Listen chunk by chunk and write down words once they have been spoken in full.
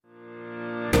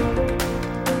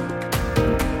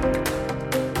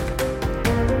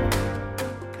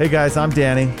Hey guys, I'm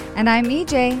Danny. And I'm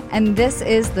EJ, and this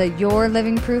is the Your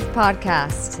Living Proof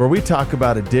podcast, where we talk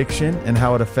about addiction and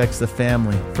how it affects the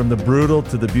family, from the brutal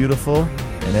to the beautiful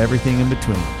and everything in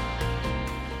between.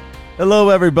 Hello,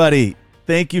 everybody.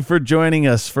 Thank you for joining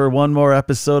us for one more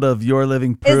episode of Your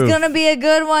Living Proof. It's going to be a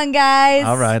good one, guys.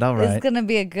 All right. It's going to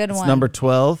be a good one. It's number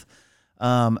 12.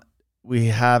 We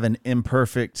have an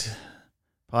imperfect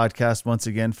podcast once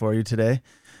again for you today.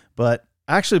 But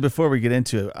actually, before we get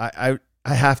into it,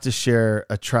 I have to share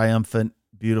a triumphant,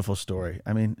 beautiful story.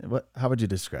 I mean, how would you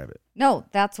describe it? No,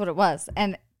 that's what it was.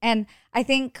 And I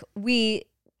think we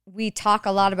talk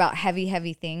a lot about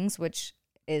heavy things, which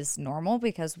is normal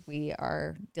because we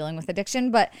are dealing with addiction,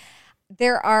 but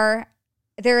there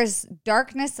is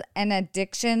darkness and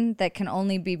addiction that can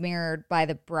only be mirrored by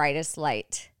the brightest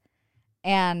light.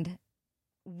 And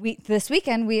this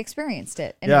weekend we experienced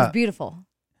it, and it was beautiful.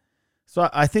 So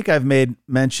I think I've made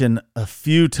mention a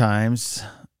few times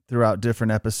throughout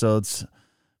different episodes,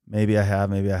 maybe I have,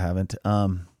 maybe I haven't,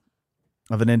 of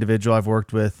an individual I've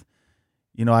worked with.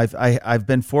 You know, I've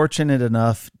been fortunate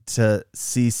enough to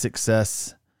see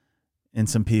success in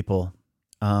some people.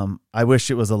 I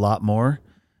wish it was a lot more.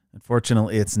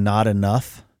 Unfortunately, it's not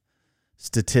enough.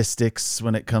 Statistics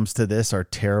when it comes to this are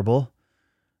terrible.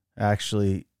 I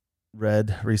actually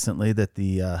read recently that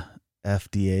the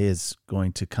FDA is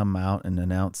going to come out and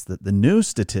announce that the new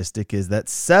statistic is that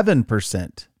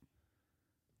 7%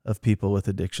 of people with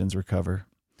addictions recover.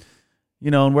 You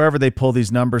know, and wherever they pull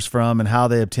these numbers from and how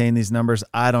they obtain these numbers,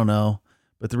 I don't know.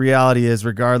 But the reality is,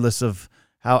 regardless of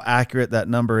how accurate that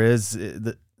number is,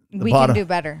 we can do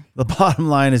better. The bottom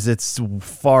line is it's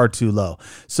far too low.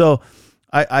 So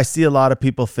I see a lot of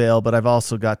people fail, but I've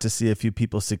also got to see a few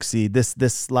people succeed.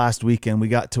 This last weekend, we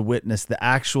got to witness the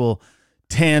actual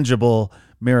tangible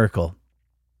miracle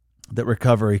that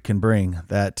recovery can bring,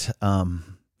 that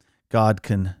God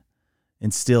can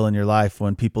instill in your life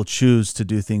when people choose to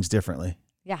do things differently.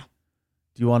 Yeah.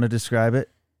 Do you want to describe it?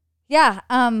 Yeah.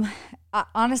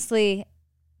 Honestly,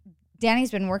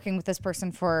 Danny's been working with this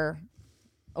person for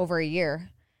over a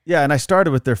year. Yeah, and I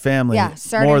started with their family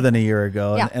more than a year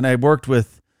ago. Yeah. And I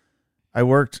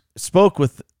spoke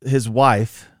with his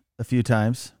wife a few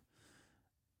times,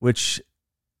 which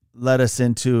led us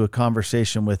into a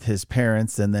conversation with his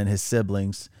parents and then his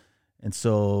siblings. And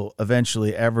so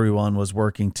eventually everyone was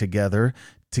working together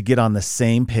to get on the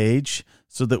same page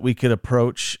so that we could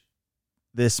approach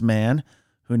this man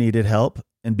who needed help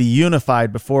and be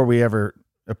unified before we ever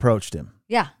approached him.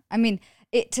 Yeah. I mean,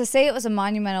 to say it was a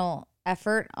monumental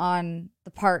effort on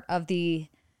the part of the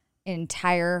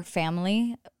entire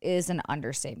family is an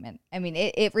understatement. I mean,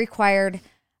 it required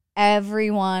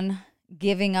everyone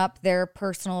giving up their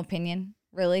personal opinion,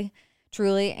 really,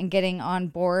 truly, and getting on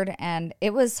board. And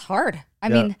it was hard. I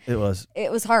mean, it was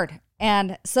hard.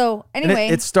 And so anyway,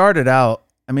 and it started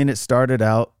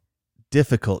out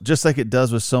difficult, just like it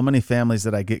does with so many families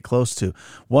that I get close to.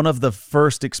 One of the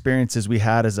first experiences we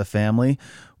had as a family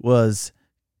was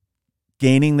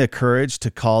gaining the courage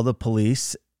to call the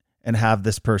police and have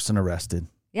this person arrested.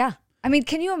 Yeah. I mean,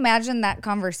 can you imagine that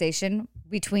conversation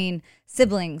between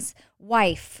siblings,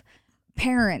 wife,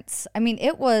 parents? I mean,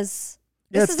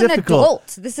 this is an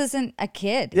adult. This isn't a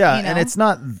kid. Yeah. You know? And it's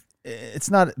not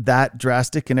that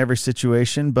drastic in every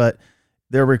situation, but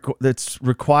it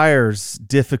requires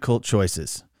difficult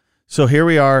choices. So here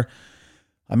we are.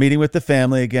 I'm meeting with the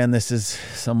family again. This is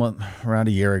somewhat around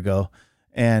a year ago.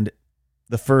 And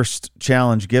the first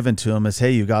challenge given to them is,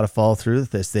 hey, you got to follow through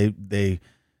with this. They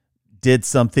did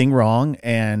something wrong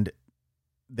and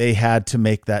they had to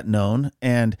make that known.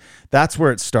 And that's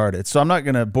where it started. So I'm not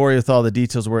going to bore you with all the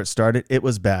details of where it started. It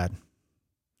was bad.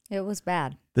 It was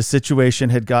bad. The situation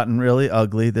had gotten really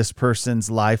ugly. This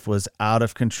person's life was out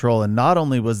of control. And not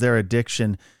only was their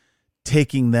addiction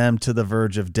taking them to the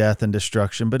verge of death and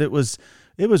destruction, but it was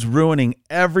ruining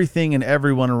everything and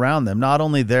everyone around them, not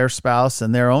only their spouse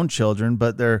and their own children,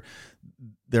 but their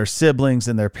siblings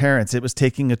and their parents. It was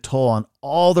taking a toll on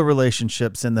all the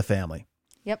relationships in the family.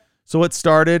 Yep. So it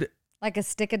started like a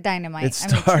stick of dynamite. It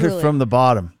started from the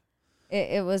bottom.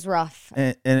 It was rough.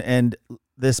 And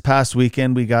this past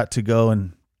weekend, we got to go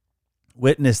and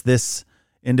witness this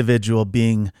individual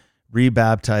being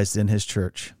rebaptized in his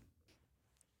church.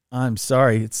 I'm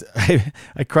sorry.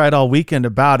 I cried all weekend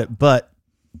about it, but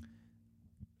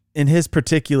in his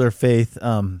particular faith,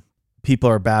 people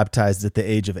are baptized at the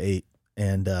age of 8,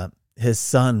 and his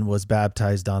son was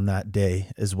baptized on that day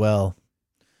as well.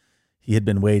 He had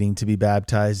been waiting to be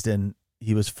baptized, and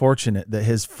he was fortunate that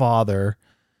his father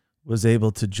was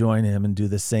able to join him and do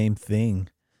the same thing.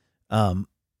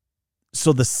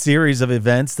 So the series of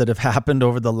events that have happened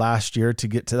over the last year to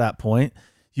get to that point,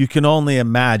 you can only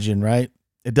imagine, right?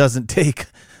 It doesn't take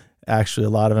actually a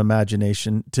lot of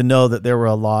imagination to know that there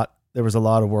was a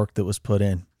lot of work that was put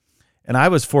in. And I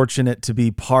was fortunate to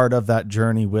be part of that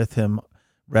journey with him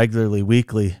regularly,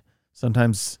 weekly,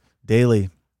 sometimes daily.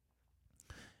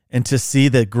 And to see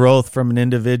the growth from an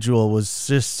individual was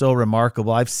just so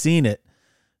remarkable. I've seen it.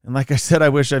 And like I said, I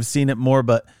wish I've seen it more,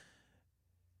 but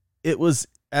it was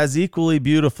as equally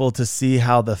beautiful to see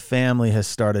how the family has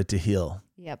started to heal.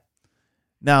 Yep.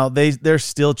 Now, there's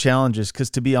still challenges because,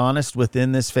 to be honest,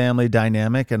 within this family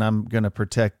dynamic, and I'm going to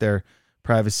protect their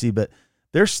privacy, but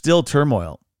there's still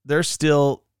turmoil. There's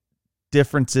still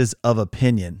differences of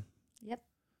opinion. Yep.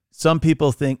 Some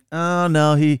people think, oh,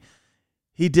 no,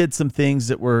 he did some things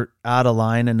that were out of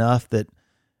line enough that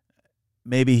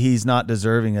maybe he's not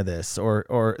deserving of this,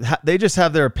 or they just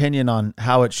have their opinion on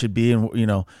how it should be and, you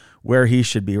know, where he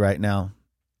should be right now.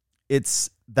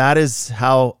 That is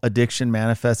how addiction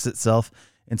manifests itself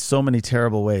in so many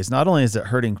terrible ways. Not only is it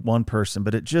hurting one person,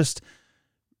 but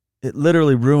it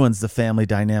literally ruins the family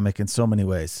dynamic in so many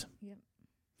ways. Yep.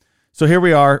 So here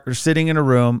we are, we're sitting in a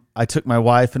room. I took my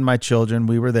wife and my children.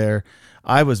 We were there.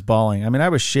 I was bawling. I mean, I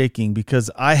was shaking because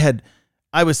I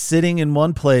was sitting in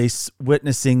one place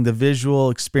witnessing the visual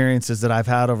experiences that I've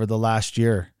had over the last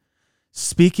year.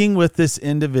 Speaking with this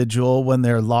individual when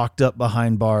they're locked up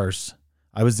behind bars.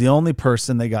 I was the only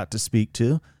person they got to speak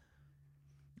to.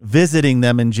 Visiting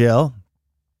them in jail.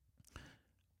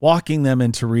 Walking them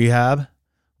into rehab.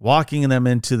 Walking them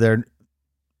into their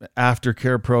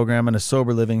aftercare program in a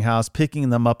sober living house. Picking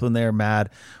them up when they're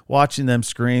mad. Watching them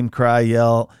scream, cry,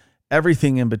 yell.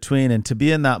 Everything in between. And to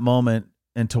be in that moment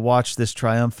and to watch this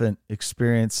triumphant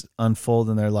experience unfold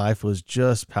in their life was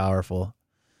just powerful.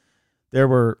 There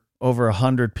were over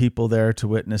 100 people there to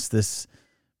witness this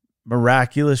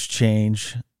miraculous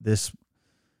change, this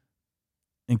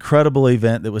incredible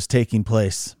event that was taking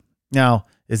place. Now,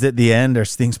 is it the end? Are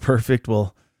things perfect?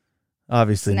 Well,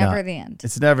 obviously not. It's never the end.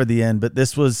 It's never the end, but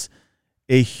this was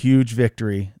a huge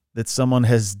victory that someone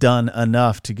has done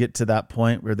enough to get to that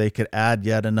point where they could add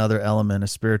yet another element, a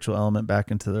spiritual element back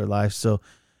into their life. So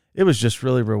it was just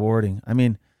really rewarding. I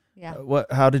mean, yeah.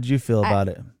 How did you feel about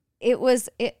it?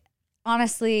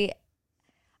 Honestly,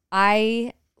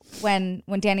 when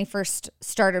Danny first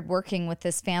started working with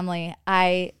this family,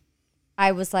 I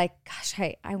was like, gosh,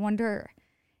 I wonder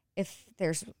if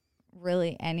there's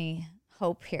really any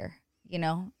hope here. You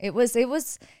know, it was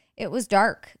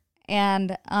dark,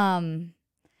 and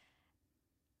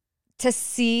to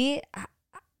see,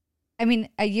 I mean,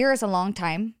 a year is a long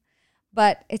time,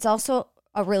 but it's also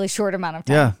a really short amount of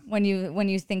time when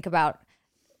you think about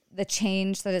the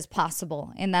change that is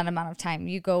possible in that amount of time.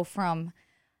 You go from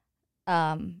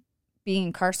being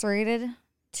incarcerated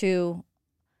to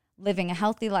living a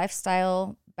healthy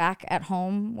lifestyle back at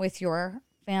home with your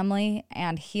family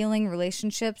and healing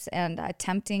relationships and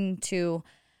attempting to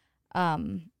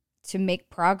make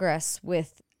progress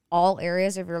with all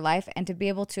areas of your life, and to be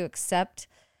able to accept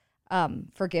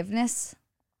forgiveness,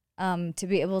 to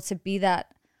be able to be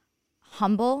that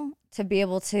humble, to be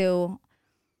able to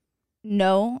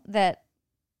know that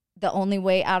the only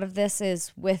way out of this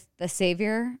is with the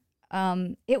Savior.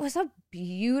 It was a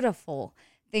beautiful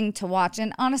thing to watch.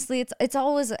 And honestly, it's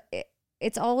always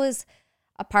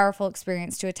a powerful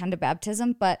experience to attend a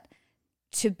baptism, but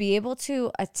to be able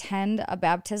to attend a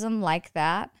baptism like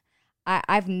that,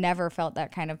 I've never felt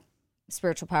that kind of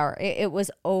spiritual power. It was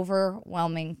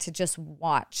overwhelming to just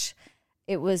watch.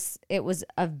 It was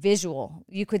a visual.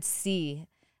 You could see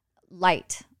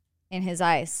light in his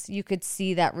eyes. You could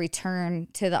see that return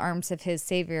to the arms of his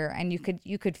Savior, and you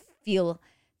could feel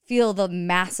the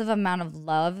massive amount of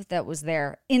love that was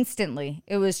there instantly.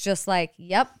 It was just like,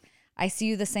 yep, I see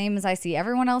you the same as I see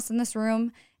everyone else in this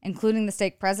room, including the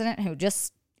stake president who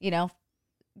just,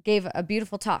 gave a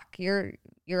beautiful talk.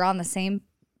 You're on the same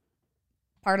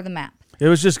part of the map. It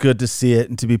was just good to see it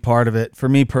and to be part of it. For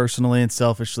me personally and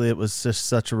selfishly, it was just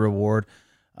such a reward.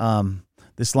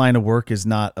 This line of work is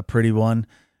not a pretty one.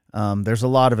 There's a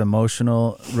lot of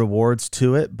emotional rewards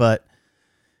to it, but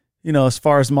as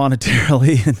far as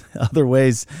monetarily and other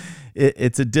ways,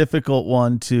 it's a difficult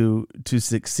one to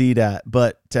succeed at.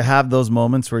 But to have those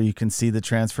moments where you can see the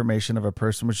transformation of a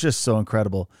person was just so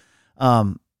incredible.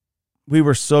 We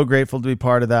were so grateful to be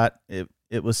part of that.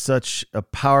 It was such a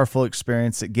powerful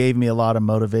experience. It gave me a lot of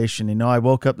motivation. I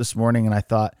woke up this morning and I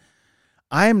thought,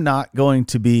 I'm not going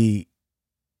to be,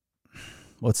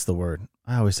 what's the word?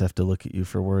 I always have to look at you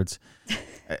for words.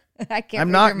 I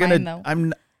can't read your mind,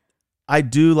 though. I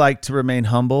do like to remain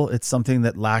humble. It's something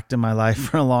that lacked in my life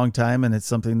for a long time, and it's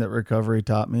something that recovery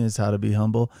taught me is how to be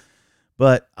humble.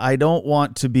 But I don't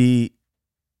want to be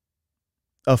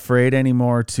afraid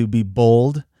anymore to be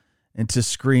bold and to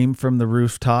scream from the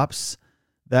rooftops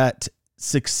that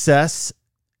success,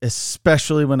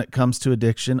 especially when it comes to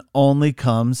addiction, only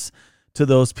comes to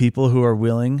those people who are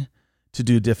willing to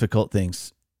do difficult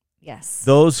things. Yes.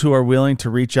 Those who are willing to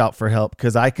reach out for help.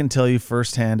 Because I can tell you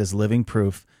firsthand as living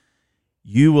proof,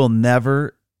 you will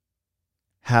never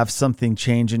have something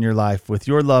change in your life with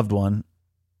your loved one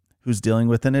who's dealing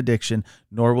with an addiction,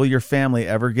 nor will your family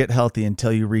ever get healthy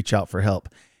until you reach out for help.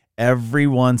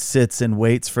 Everyone sits and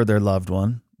waits for their loved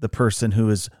one, the person who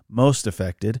is most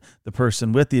affected, the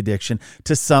person with the addiction,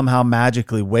 to somehow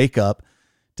magically wake up,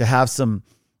 to have some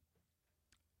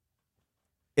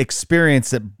experience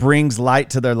that brings light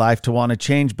to their life to want to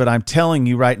change. But I'm telling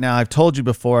you right now, I've told you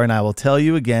before, and I will tell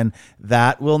you again,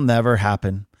 that will never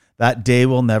happen. That day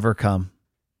will never come.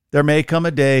 There may come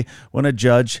a day when a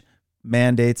judge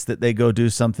mandates that they go do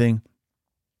something,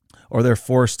 or they're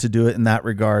forced to do it in that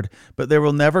regard. But there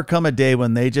will never come a day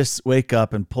when they just wake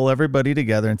up and pull everybody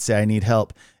together and say, I need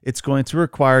help. It's going to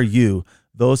require you,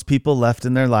 those people left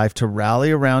in their life, to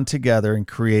rally around together and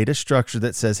create a structure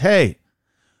that says, hey,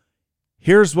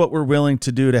 here's what we're willing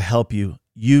to do to help you.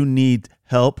 You need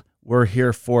help. We're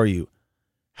here for you.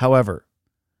 However,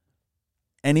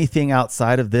 anything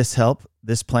outside of this help,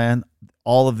 this plan,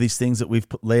 all of these things that we've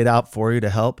laid out for you to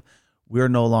help, we're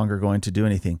no longer going to do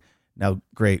anything. Now,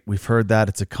 great. We've heard that.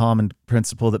 It's a common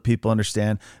principle that people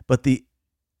understand, but the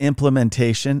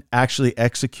implementation, actually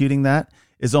executing that,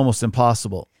 is almost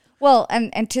impossible. Well,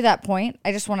 and to that point,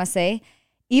 I just want to say,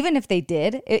 even if they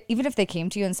did, even if they came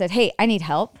to you and said, hey, I need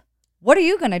help, what are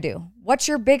you going to do? What's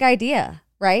your big idea,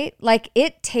 right? Like,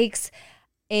 it takes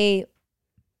a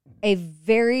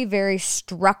very, very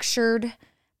structured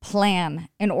plan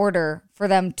in order for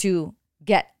them to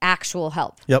get actual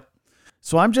help. Yep.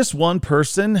 So I'm just one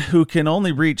person who can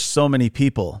only reach so many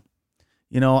people.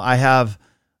 You know, I have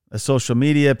a social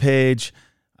media page.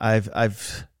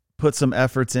 I've put some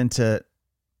efforts into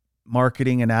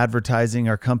marketing and advertising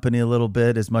our company a little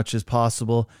bit as much as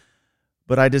possible.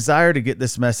 But I desire to get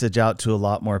this message out to a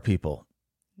lot more people.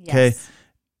 Yes. Okay.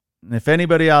 And if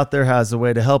anybody out there has a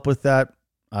way to help with that,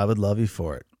 I would love you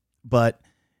for it. But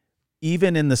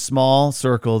even in the small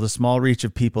circle, the small reach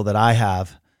of people that I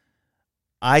have,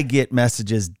 I get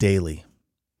messages daily,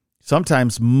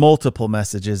 sometimes multiple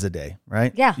messages a day,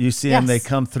 right? Yeah. You see them, they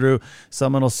come through.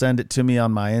 Someone will send it to me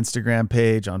on my Instagram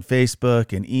page, on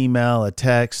Facebook, an email, a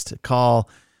text, a call.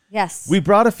 Yes. We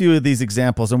brought a few of these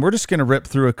examples, and we're just going to rip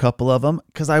through a couple of them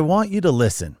because I want you to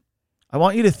listen. I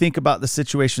want you to think about the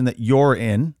situation that you're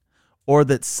in or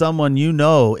that someone you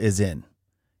know is in,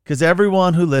 because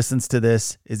everyone who listens to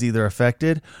this is either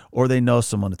affected or they know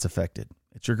someone that's affected.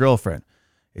 It's your girlfriend.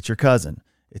 It's your cousin.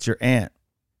 It's your aunt.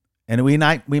 And we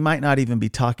might not even be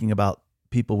talking about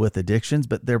people with addictions,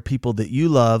 but they're people that you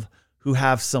love who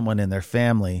have someone in their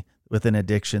family with an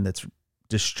addiction that's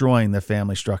destroying their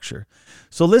family structure.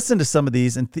 So listen to some of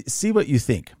these and see what you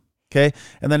think. Okay.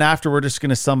 And then after, we're just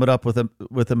going to sum it up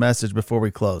with a message before we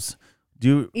close.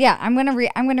 Yeah, I'm going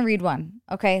to read one.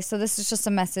 Okay. So this is just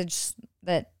a message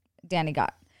that Danny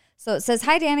got. So it says,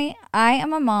 hi, Danny. I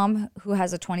am a mom who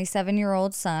has a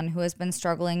 27-year-old son who has been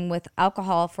struggling with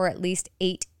alcohol for at least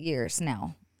 8 years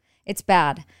now. It's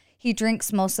bad. He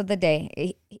drinks most of the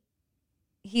day.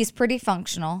 He's pretty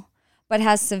functional, but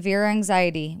has severe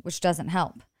anxiety, which doesn't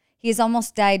help. He has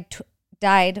almost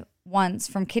died once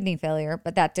from kidney failure,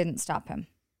 but that didn't stop him.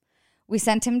 We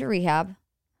sent him to rehab,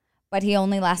 but he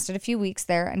only lasted a few weeks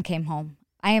there and came home.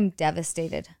 I am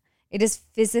devastated. It is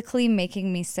physically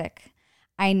making me sick.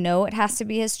 I know it has to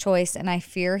be his choice, and I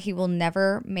fear he will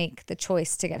never make the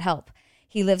choice to get help.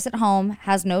 He lives at home,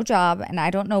 has no job, and I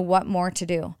don't know what more to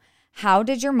do. How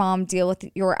did your mom deal with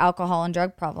your alcohol and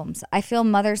drug problems? I feel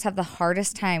mothers have the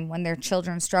hardest time when their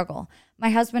children struggle. My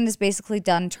husband is basically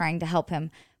done trying to help him,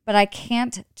 but I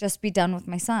can't just be done with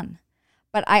my son.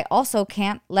 But I also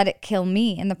can't let it kill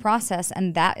me in the process,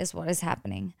 and that is what is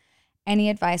happening. Any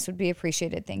advice would be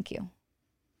appreciated. Thank you.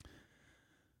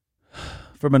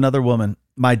 From another woman,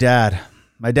 my dad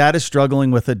is struggling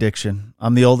with addiction.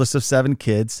 I'm the oldest of 7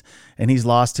 kids, and he's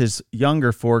lost his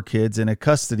younger 4 kids in a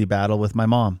custody battle with my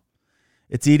mom.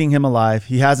 It's eating him alive.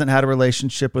 He hasn't had a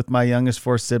relationship with my youngest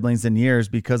 4 siblings in years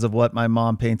because of what my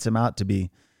mom paints him out to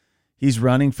be. He's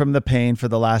running from the pain for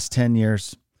the last 10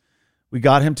 years. We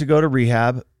got him to go to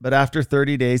rehab, but after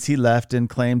 30 days, he left and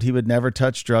claimed he would never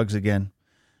touch drugs again.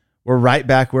 We're right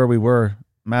back where we were.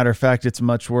 Matter of fact, it's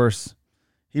much worse.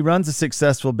 He runs a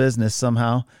successful business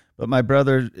somehow, but my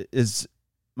brothers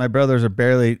are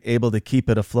barely able to keep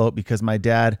it afloat because my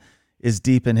dad is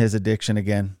deep in his addiction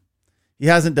again. He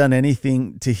hasn't done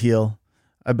anything to heal.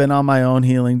 I've been on my own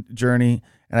healing journey,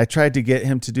 and I tried to get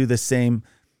him to do the same.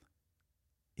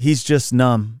 He's just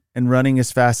numb and running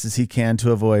as fast as he can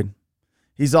to avoid.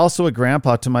 He's also a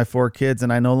grandpa to my 4 kids,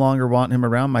 and I no longer want him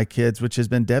around my kids, which has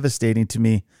been devastating to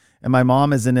me. And my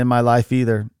mom isn't in my life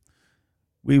either.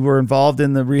 We were involved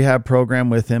in the rehab program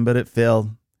with him, but it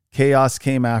failed. Chaos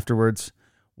came afterwards.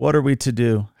 What are we to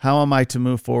do? How am I to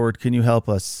move forward? Can you help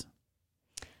us?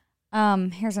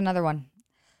 Here's another one.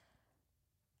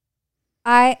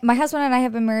 My husband and I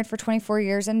have been married for 24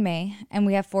 years in May, and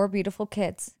we have 4 beautiful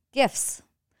kids. Gifts.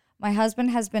 My husband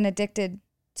has been addicted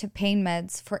to pain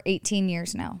meds for 18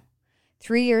 years now.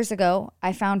 3 years ago,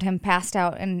 I found him passed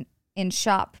out in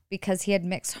shop because he had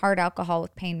mixed hard alcohol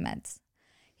with pain meds.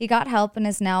 He got help and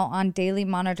is now on daily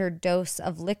monitored dose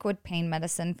of liquid pain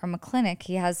medicine from a clinic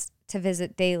he has to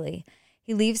visit daily.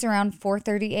 He leaves around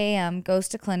 4:30 a.m., goes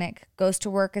to clinic, goes to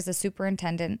work as a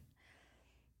superintendent,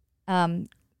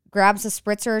 grabs a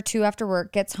spritzer or 2 after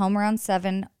work, gets home around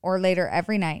 7 or later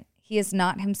every night. He is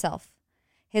not himself.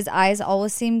 His eyes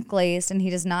always seem glazed and he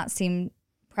does not seem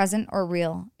present or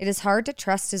real. It is hard to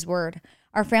trust his word.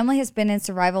 Our family has been in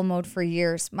survival mode for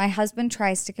years. My husband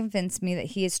tries to convince me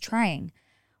that he is trying.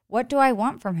 What do I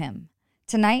want from him?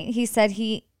 Tonight he said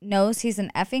he knows he's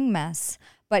an effing mess,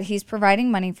 but he's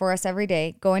providing money for us every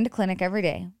day, going to clinic every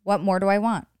day. What more do I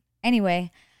want?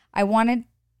 Anyway, I wanted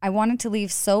to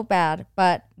leave so bad,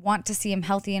 but want to see him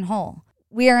healthy and whole.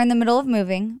 We are in the middle of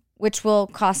moving, which will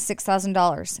cost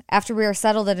 $6,000. After we are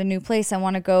settled at a new place, I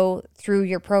want to go through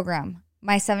your program.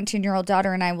 My 17-year-old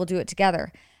daughter and I will do it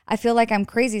together. I feel like I'm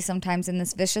crazy sometimes in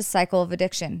this vicious cycle of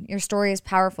addiction. Your story is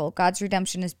powerful. God's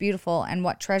redemption is beautiful, and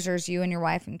what treasures you and your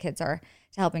wife and kids are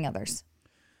to helping others.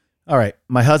 All right.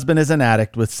 My husband is an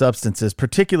addict with substances,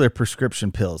 particular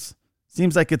prescription pills.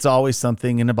 Seems like it's always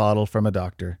something in a bottle from a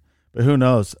doctor. But who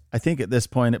knows? I think at this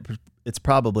point, it's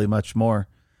probably much more.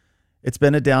 It's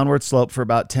been a downward slope for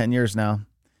about 10 years now.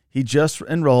 He just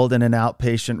enrolled in an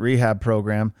outpatient rehab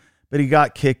program, but he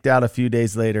got kicked out a few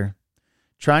days later.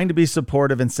 Trying to be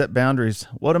supportive and set boundaries.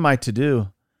 What am I to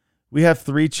do? We have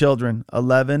 3 children,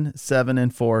 11, 7,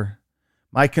 and 4.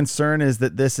 My concern is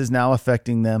that this is now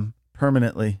affecting them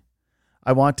permanently.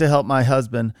 I want to help my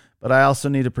husband, but I also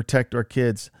need to protect our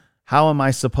kids. How am I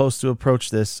supposed to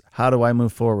approach this? How do I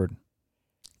move forward?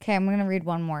 Okay, I'm going to read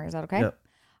one more. Is that okay? Yep.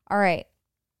 All right.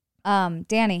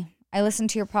 Danny, I listened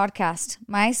to your podcast.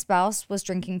 My spouse was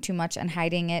drinking too much and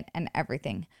hiding it and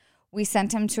everything. We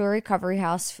sent him to a recovery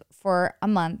house for a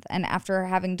month, and after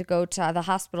having to go to the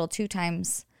hospital 2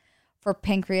 times for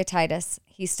pancreatitis,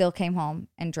 he still came home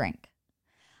and drank.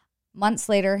 Months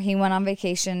later, he went on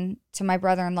vacation to my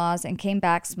brother-in-law's and came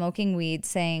back smoking weed,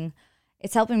 saying,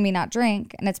 "It's helping me not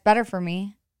drink, and it's better for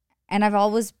me." And I've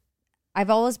always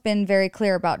been very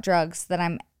clear about drugs, that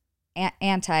I'm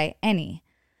anti any.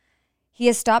 He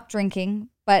has stopped drinking,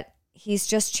 but he's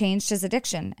just changed his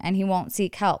addiction, and he won't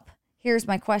seek help. Here's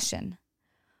my question.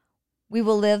 We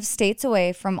will live states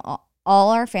away from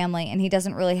all our family, and he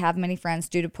doesn't really have many friends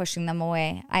due to pushing them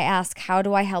away. I ask, how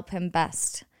do I help him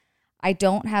best? I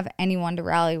don't have anyone to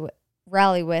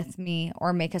rally with me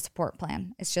or make a support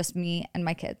plan. It's just me and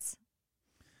my kids.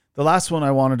 The last one I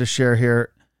wanted to share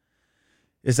here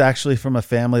is actually from a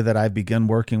family that I've begun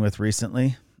working with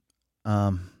recently.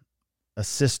 The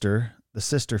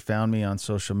sister found me on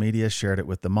social media, shared it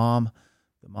with the mom.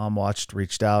 The mom watched,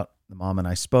 reached out. The mom and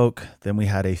I spoke. Then we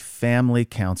had a family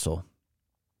council.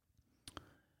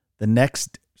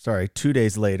 2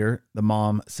 days later, the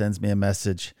mom sends me a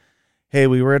message. Hey,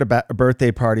 we were at a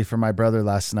birthday party for my brother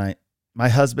last night. My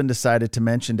husband decided to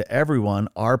mention to everyone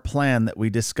our plan that we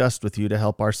discussed with you to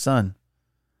help our son.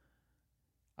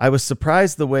 I was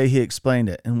surprised the way he explained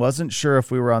it and wasn't sure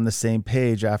if we were on the same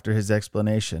page after his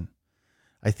explanation.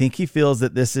 I think he feels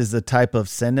that this is the type of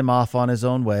send him off on his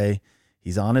own way.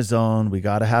 He's on his own. We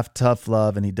got to have tough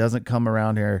love and he doesn't come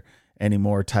around here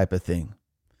anymore type of thing.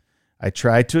 I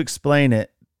tried to explain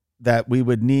it that we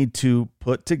would need to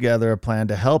put together a plan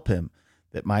to help him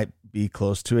that might be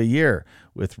close to a year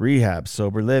with rehab,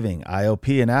 sober living,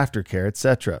 IOP and aftercare,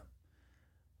 etc.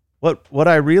 What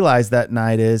I realized that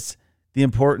night is the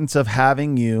importance of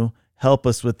having you help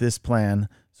us with this plan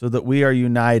so that we are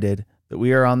united, that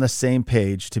we are on the same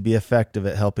page to be effective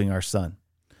at helping our son.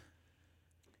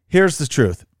 Here's the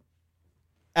truth.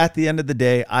 At the end of the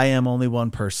day, I am only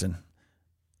one person.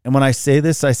 And when I say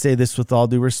this with all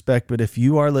due respect, but if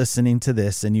you are listening to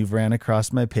this and you've ran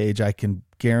across my page, I can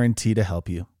guarantee to help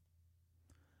you.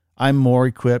 I'm more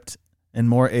equipped and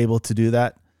more able to do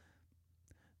that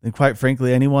than, quite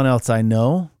frankly, anyone else I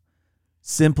know,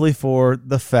 simply for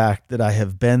the fact that I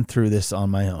have been through this on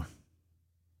my own.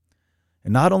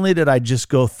 And not only did I just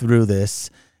go through this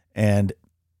and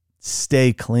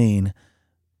stay clean,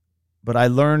 but I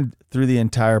learned through the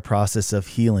entire process of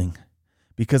healing,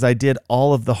 because I did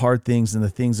all of the hard things and the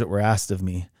things that were asked of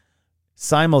me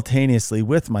simultaneously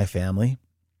with my family,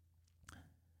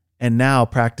 and now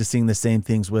practicing the same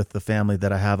things with the family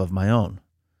that I have of my own.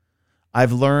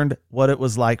 I've learned what it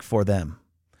was like for them.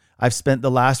 I've spent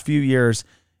the last few years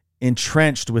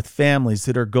entrenched with families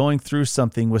that are going through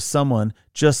something with someone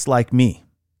just like me.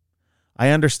 I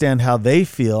understand how they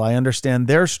feel. I understand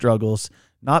their struggles,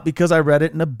 not because I read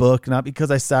it in a book, not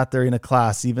because I sat there in a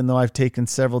class, even though I've taken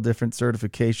several different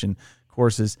certification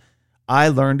courses. I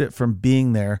learned it from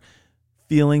being there,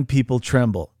 feeling people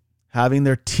tremble, having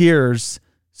their tears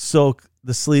soak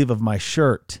the sleeve of my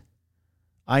shirt.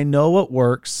 I know what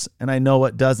works and I know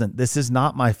what doesn't. This is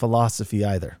not my philosophy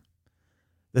either.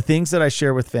 The things that I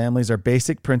share with families are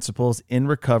basic principles in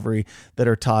recovery that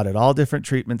are taught at all different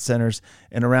treatment centers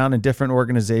and around in different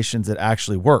organizations that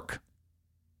actually work.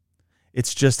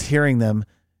 It's just hearing them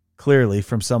clearly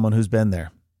from someone who's been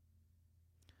there.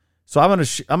 So I'm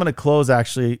going to close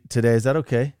actually today. Is that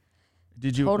okay?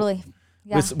 Did you Totally.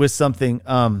 Yeah. With something?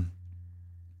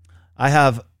 I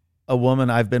have a woman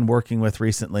I've been working with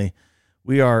recently.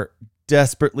 We are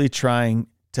desperately trying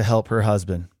to help her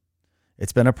husband.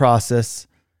 It's been a process.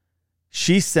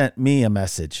 She sent me a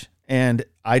message, and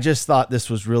I just thought this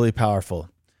was really powerful.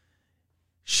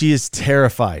 She is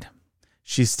terrified.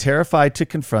 She's terrified to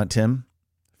confront him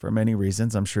for many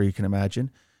reasons, I'm sure you can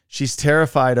imagine. She's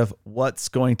terrified of what's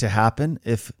going to happen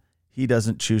if he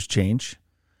doesn't choose change.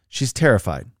 She's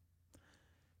terrified.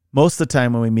 Most of the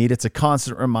time when we meet, it's a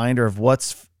constant reminder of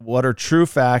what are true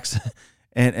facts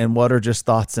and what are just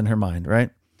thoughts in her mind, right?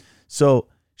 So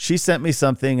she sent me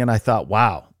something, and I thought,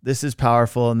 wow, this is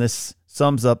powerful, and this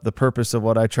sums up the purpose of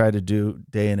what I try to do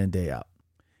day in and day out.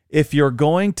 If you're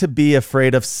going to be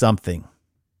afraid of something,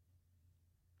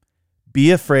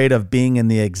 be afraid of being in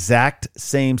the exact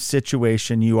same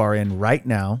situation you are in right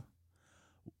now,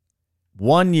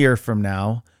 1 year from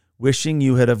now, wishing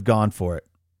you had have gone for it,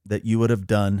 that you would have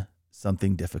done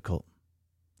something difficult.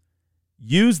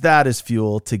 Use that as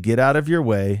fuel to get out of your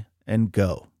way and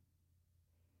go.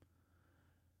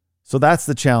 So that's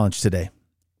the challenge today.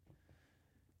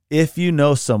 If you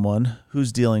know someone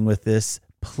who's dealing with this,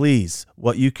 please,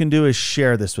 what you can do is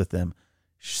share this with them.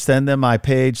 Send them my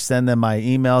page, send them my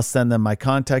email, send them my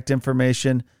contact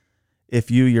information. If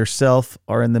you yourself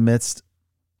are in the midst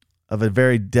of a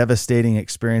very devastating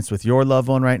experience with your loved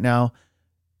one right now,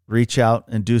 reach out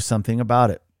and do something about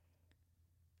it.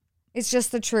 It's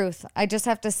just the truth. I just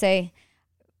have to say,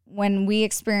 when we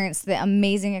experienced the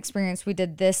amazing experience we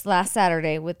did this last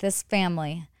Saturday with this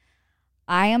family,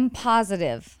 I am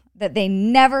positive that they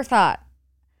never thought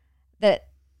that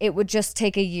it would just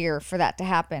take a year for that to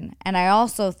happen. And I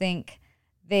also think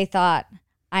they thought,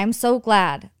 I'm so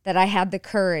glad that I had the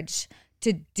courage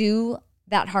to do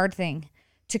that hard thing,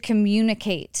 to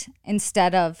communicate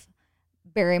instead of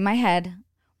bury my head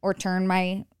or turn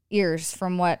my ears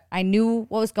from what I knew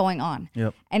what was going on.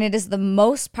 Yep. And it is the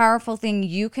most powerful thing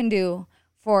you can do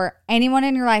for anyone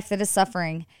in your life that is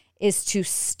suffering, is to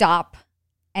stop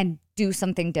and do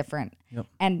something different. Yep.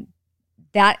 And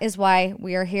that is why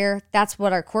we are here. That's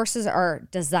what our courses are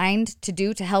designed to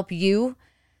do, to help you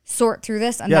sort through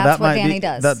this. And that's what Danny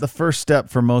does. That the first step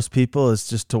for most people is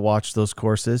just to watch those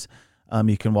courses.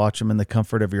 You can watch them in the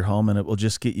comfort of your home, and it will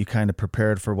just get you kind of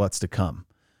prepared for what's to come,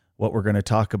 what we're going to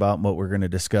talk about, and what we're going to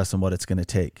discuss, and what it's going to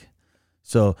take.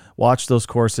 So watch those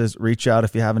courses. Reach out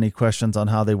if you have any questions on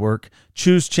how they work.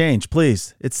 Choose change,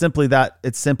 please. It's simply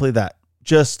that.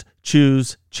 Just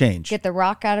choose change. Get the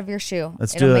rock out of your shoe.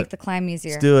 It'll make the climb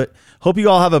easier. Let's do it. Hope you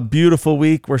all have a beautiful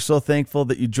week. We're so thankful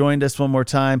that you joined us one more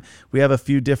time. We have a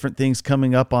few different things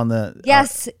coming up on the...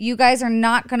 Yes, you guys are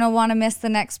not going to want to miss the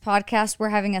next podcast. We're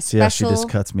having a special she just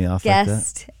cuts me off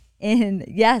guest like that.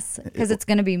 Yes, because it's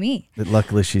going to be me.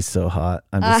 Luckily, she's so hot.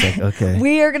 I'm just like, okay.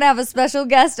 We are going to have a special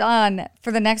guest on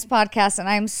for the next podcast, and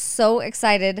I'm so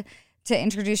excited to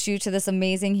introduce you to this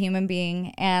amazing human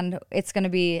being, and it's going to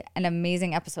be an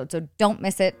amazing episode. So don't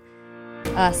miss it.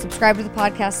 Subscribe to the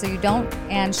podcast so you don't,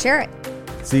 and share it.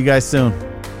 See you guys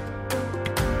soon.